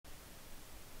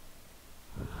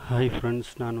Hi friends,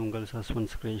 நான் உங்கள்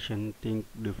suspense creation think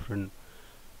different.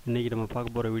 இன்றைக்கி நம்ம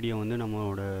பார்க்க போகிற வீடியோ வந்து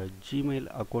நம்மளோட ஜிமெயில்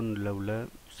அக்கௌண்ட்டில் உள்ள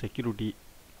செக்யூரிட்டி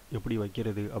எப்படி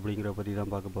வைக்கிறது அப்படிங்கிற பற்றி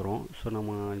தான் பார்க்க போகிறோம். ஸோ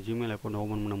நம்ம ஜிமெயில் அக்கௌண்ட்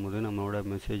ஓப்பன் பண்ணும்போது நம்மளோட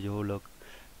மெசேஜோ இல்லை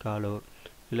காலோ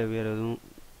இல்லை வேறு எதுவும்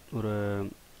ஒரு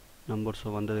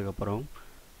நம்பர்ஸோ வந்ததுக்கப்புறம்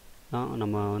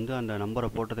நம்ம வந்து அந்த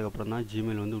நம்பரை போட்டதுக்கப்புறம் தான்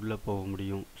ஜிமெயில் வந்து உள்ளே போக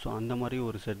முடியும். ஸோ அந்த மாதிரி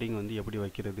ஒரு செட்டிங் வந்து எப்படி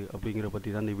வைக்கிறது அப்படிங்கிற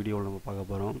பற்றி தான் இந்த வீடியோவில் நம்ம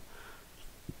பார்க்க போகிறோம்.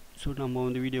 ஸோ நம்ம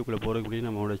வந்து வீடியோக்குள்ளே போகிறதுக்கு முன்னாடி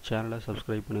நம்மளோட சேனலை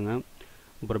சப்ஸ்கிரைப் பண்ணுங்கள்,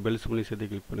 அப்புறம் பெல் சிம்பிளையும் சேர்த்து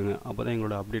கிளிக் பண்ணுங்கள். அப்போ தான்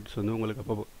எங்களோட அப்டேட்ஸ் வந்து உங்களுக்கு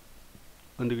அப்போ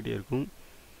வந்துக்கிட்டே இருக்கும்.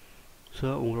 ஸோ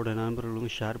உங்களோட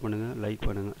நண்பர்களுக்கும் ஷேர் பண்ணுங்கள், லைக்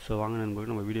பண்ணுங்கள். ஸோ வாங்க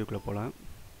நண்பர்கள், நம்ம வீடியோக்குள்ளே போகலாம்.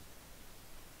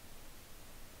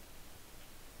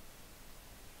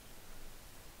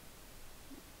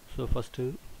 ஸோ ஃபஸ்ட்டு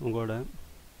உங்களோட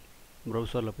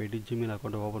ப்ரௌசரில் போய்ட்டு ஜிமெயில்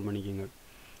அக்கௌண்ட்டை ஓப்பன் பண்ணிக்கோங்க.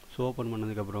 ஸோ ஓப்பன்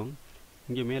பண்ணதுக்கப்புறம்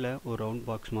இங்கே மேலே ஒரு ரவுண்ட்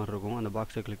பாக்ஸ் மாதிரி இருக்கும். அந்த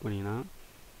பாக்ஸை கிளிக் பண்ணிங்கன்னா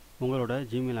உங்களோட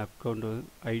ஜிமெயில் அக்கௌண்ட்டு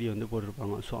ஐடி வந்து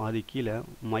போட்டிருப்பாங்க. ஸோ அது கீழே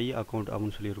மை அக்கௌண்ட்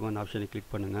அப்படின்னு சொல்லியிருக்கோம். அந்த ஆப்ஷனை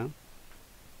கிளிக் பண்ணுங்கள்.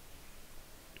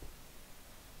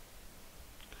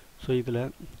 ஸோ இதில்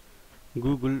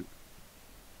கூகுள்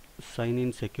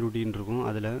சைன்இன் செக்யூரிட்டின்னு இருக்கும்.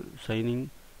 அதில் சைன்இன்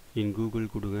இன்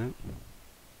கூகுள் கொடுங்க.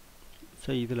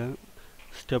 ஸோ இதில்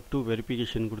ஸ்டெப் 2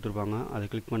 வெரிஃபிகேஷன் கொடுத்துருப்பாங்க. அதை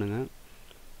கிளிக் பண்ணுங்கள்.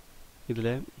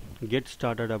 இதில் கெட்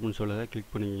ஸ்டார்டட் அப்படின்னு சொல்லதை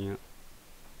கிளிக் பண்ணிக்கிங்க.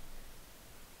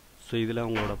 ஸோ இதில்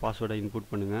உங்களோட பாஸ்வேர்டை இன்புட்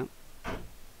பண்ணுங்கள்.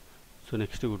 ஸோ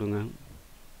நெக்ஸ்ட்டு கொடுங்க.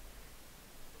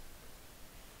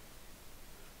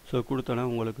 ஸோ கொடுத்தோன்னா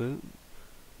உங்களுக்கு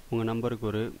உங்கள் நம்பருக்கு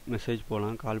ஒரு மெசேஜ்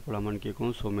போகலாம், கால் போகலாமான்னு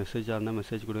கேட்கும். ஸோ மெசேஜாக இருந்தால்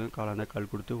மெசேஜ் கொடுங்க, காலாக இருந்தால்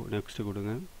கால் கொடுத்து நெக்ஸ்ட்டு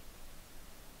கொடுங்க.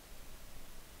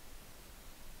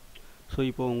 ஸோ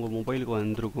இப்போ உங்கள் மொபைலுக்கு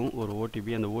வந்திருக்கும் ஒரு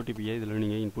ஓடிபி. அந்த ஓடிபியை இதில்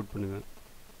நீங்கள் இன்புட் பண்ணுங்கள்.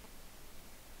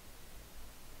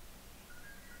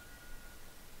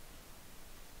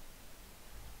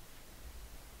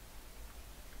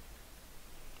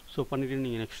 ஸோ பண்ணிவிட்டு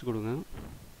நீங்கள் நெக்ஸ்ட் கொடுங்க.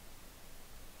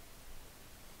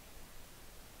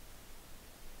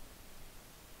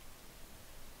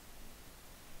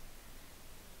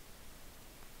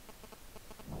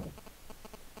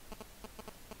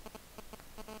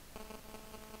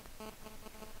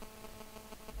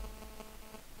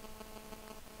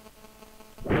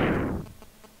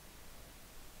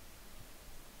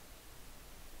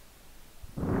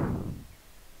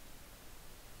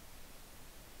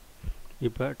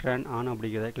 இப்போ ட்ரான் ஆன்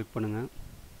அப்படிங்கிறத கிளிக் பண்ணுங்கள்.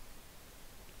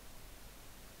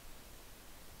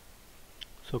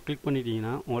 ஸோ கிளிக்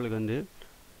பண்ணிட்டீங்கன்னா உங்களுக்கு வந்து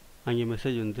அங்கே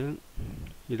மெசேஜ் வந்து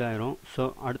இதாயிரும். ஸோ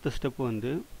அடுத்த ஸ்டெப்பு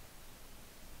வந்து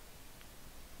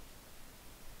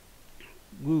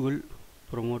கூகுள்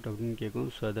ப்ரொமோட் அப்படின்னு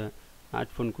கேட்கும். ஸோ அதை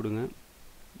ஆட் ஃபோன் கொடுங்க,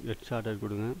 கெட் ஸ்டார்டட்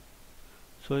கொடுங்க.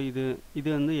 ஸோ இது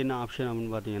வந்து என்ன ஆப்ஷன்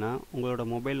அப்படின்னு பார்த்தீங்கன்னா, உங்களோட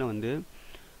மொபைலில் வந்து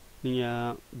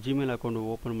நீங்கள் ஜிமெயில் அக்கௌண்ட்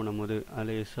ஓப்பன் பண்ணும்போது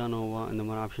அதில் எஸ்ஸா நோவா இந்த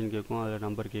மாதிரி ஆப்ஷன் கேட்கும், அதில்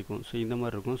நம்பர் கேட்கும். ஸோ இந்த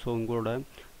மாதிரி இருக்கும். ஸோ உங்களோட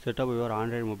செட்டப் ஒரு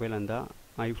ஆண்ட்ராய்டு மொபைல் இருந்தால்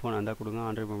ஐஃபோன் இருந்தால் கொடுங்க,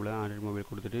 ஆண்ட்ராய்டு மொபைல்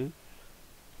கொடுத்துட்டு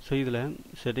ஸோ இதில்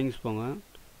செட்டிங்ஸ் போங்க.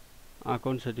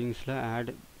 அக்கௌண்ட் செட்டிங்ஸில்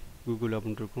ஆட் கூகுள்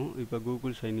அப்படின்னு இருக்கும். இப்போ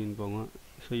கூகுள் சைன்இன் போங்க.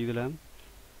 ஸோ இதில்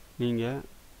நீங்கள்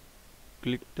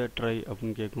கிளிக் த ட்ரை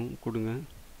அப்படின்னு கேட்கும், கொடுங்க.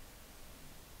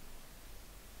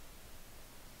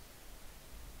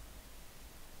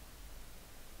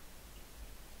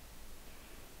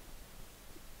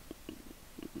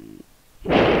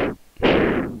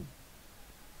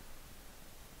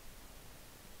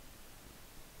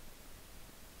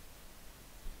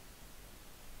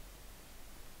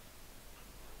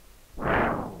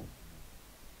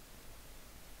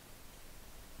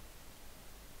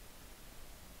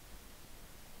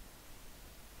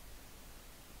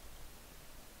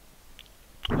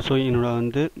 ஸோ என்னோட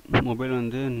வந்து மொபைல்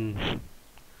வந்து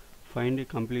ஃபைண்ட்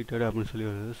கம்ப்ளீட்டட் அப்படின்னு சொல்லி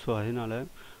வருது. ஸோ அதனால்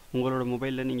உங்களோட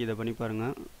மொபைலில் நீங்கள் இதை பண்ணி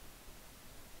பாருங்கள்.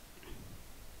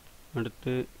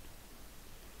 அடுத்து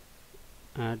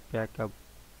ஆட் பேக்கப்.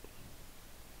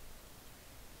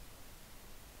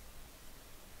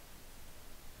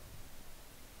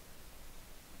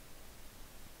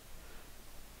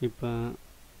 இப்போ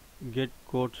get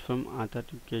quotes from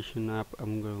authentication app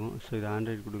அப்படிங்கிறோம். ஸோ இது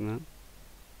ஆண்ட்ராய்டு கொடுங்க.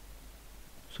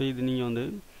 ஸோ இது நீங்கள் வந்து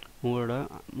உங்களோட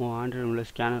ஆண்ட்ராய்டு உள்ள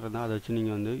ஸ்கேனர் இருந்தால் அதை வச்சு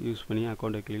நீங்கள் வந்து யூஸ் பண்ணி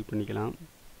அக்கௌண்ட்டை கிளிக் பண்ணிக்கலாம்.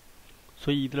 ஸோ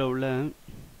இதில் உள்ள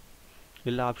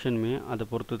எல்லா ஆப்ஷனுமே அதை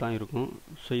பொறுத்து தான் இருக்கும்.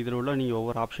 ஸோ இதில் உள்ள நீங்கள்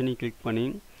ஒவ்வொரு ஆப்ஷனையும் கிளிக் பண்ணி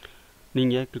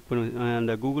நீங்கள் கிளிக் பண்ணி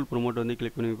அந்த கூகுள் ப்ரொமோட் வந்து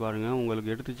கிளிக் பண்ணி பாருங்கள்.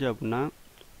 உங்களுக்கு எடுத்துச்சு அப்படின்னா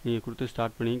நீங்கள் கொடுத்து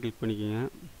ஸ்டார்ட் பண்ணி கிளிக் பண்ணிக்கோங்க.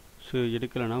 ஸோ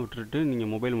எடுக்கலைன்னா விட்டுட்டு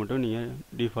நீங்கள் மொபைல் மட்டும் நீங்கள்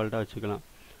டிஃபால்ட்டாக வச்சுக்கலாம்.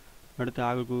 அடுத்து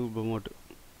ஆகல் கூகுள் ப்ரொமோட்.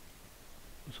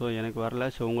 ஸோ எனக்கு வரல.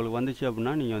 ஸோ உங்களுக்கு வந்துச்சு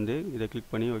அப்படின்னா நீங்கள் வந்து இதை கிளிக்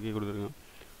பண்ணி ஓகே கொடுத்துருங்க.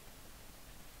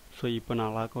 ஸோ இப்போ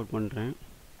நான் லாக் அவுட் பண்ணுறேன்.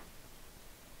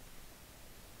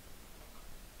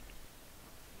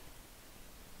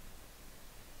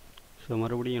 ஸோ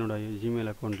மறுபடியும் என்னோடய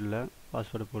ஜிமெயில் அக்கௌண்ட்டில்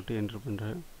பாஸ்வேர்டை போட்டு என்ட்ரு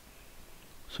பண்ணுறேன்.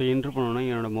 ஸோ என்ட்ரு பண்ணோன்னா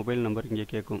என்னோடய மொபைல் நம்பர் இங்கே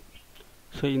கேட்கும்.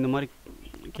 ஸோ இந்த மாதிரி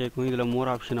கேட்கும். இதில்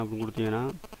மோர் ஆப்ஷன் அப்படின்னு கொடுத்தீங்கன்னா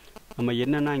நம்ம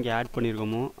என்னென்ன இங்கே ஆட்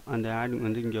பண்ணியிருக்கோமோ அந்த ஆட்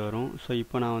வந்து இங்கே வரும். ஸோ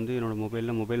இப்போ நான் வந்து என்னோடய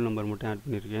மொபைலில் மொபைல் நம்பர் மட்டும் ஆட்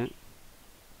பண்ணியிருக்கேன்.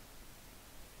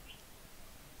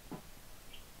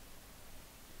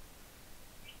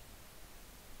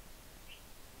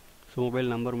 ஸோ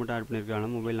மொபைல் நம்பர் மட்டும் ஆட் பண்ணியிருக்காங்க.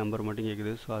 மொபைல் நம்பர் மட்டும்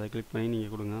கேட்குது. ஸோ அதை கிளிக் பண்ணி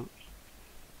நீங்கள் கொடுங்க.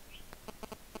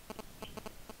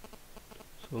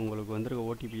 ஸோ உங்களுக்கு வந்திருக்க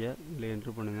ஓடிபியை இதில்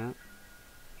என்ட்ரு பண்ணுங்கள்.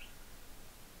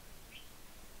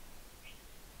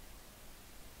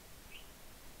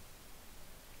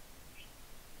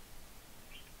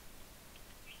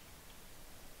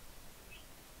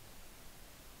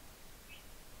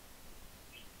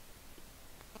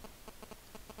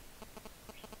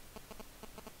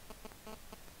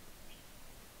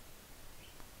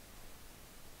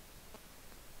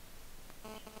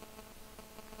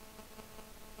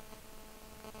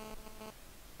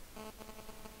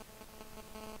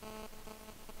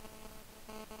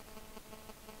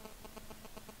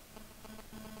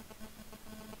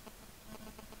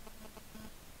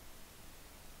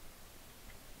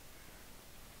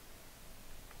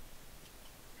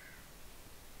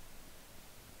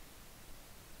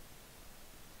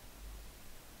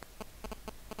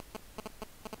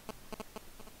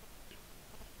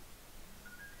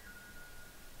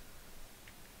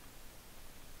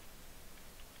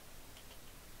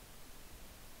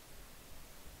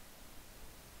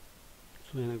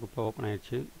 ஸோ எனக்கு இப்போ ஓப்பன்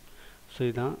ஆகிடுச்சு. ஸோ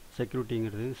இதுதான்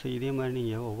செக்யூரிட்டிங்கிறது. ஸோ இதே மாதிரி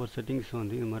நீங்கள் ஒவ்வொரு செட்டிங்ஸ்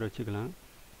வந்து இது மாதிரி வச்சுக்கலாம்.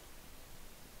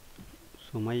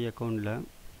 ஸோ மை அக்கௌண்ட்டில்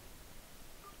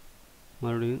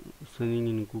மறுபடியும்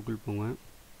நீங்கள் கூகுள் போங்க.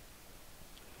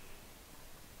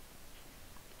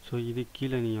 ஸோ இது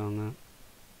கீழே நீங்கள் வாங்க.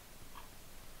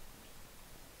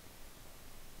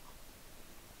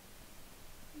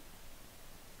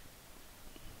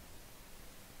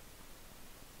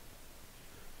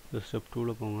 ஸ்டெப்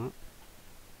 2ல் போங்க.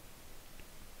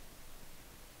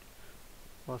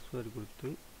 பாஸ்வேர்டு கொடுத்து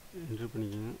என்ட்ரு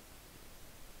பண்ணிக்கோங்க.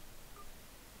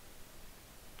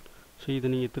 ஸோ இதை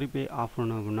நீங்கள் திருப்பி ஆஃப்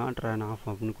பண்ணணும் அப்படின்னா ட்ரான் ஆஃப்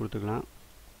அப்படின்னு கொடுத்துக்கலாம்.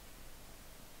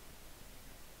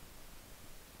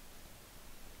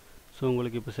 ஸோ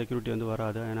உங்களுக்கு இப்போ செக்யூரிட்டி வந்து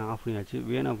வராது, ஏன்னா ஆஃப் பண்ணியாச்சு.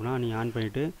 வேணும் அப்படின்னா நீங்கள் ஆன்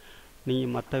பண்ணிவிட்டு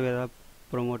நீங்கள் மற்ற ஏதாவது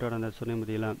ப்ரொமோட்டர் அந்த சொன்னேன்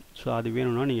பார்த்தீங்களா, ஸோ அது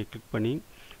வேணும்னா நீங்கள் கிளிக் பண்ணி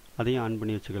அதையும் ஆன்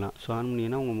பண்ணி வச்சுக்கலாம். ஸோ ஆன்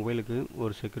பண்ணிங்கன்னா உங்கள் மொபைலுக்கு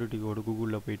ஒரு செக்யூரிட்டி கோடு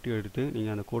கூகுளில் போய்ட்டு எடுத்து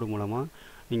நீங்கள் அந்த கோடு மூலமாக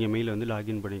நீங்கள் மெயிலில் வந்து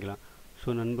லாகின் பண்ணிக்கலாம்.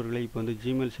 ஸோ நண்பர்களே, இப்போ வந்து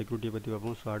ஜிமெயில் செக்யூரிட்டியை பற்றி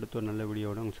பார்ப்போம். ஸோ அடுத்த ஒரு நல்ல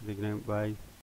வீடியோவோட உங்களை சந்திக்கிறேன். பாய்.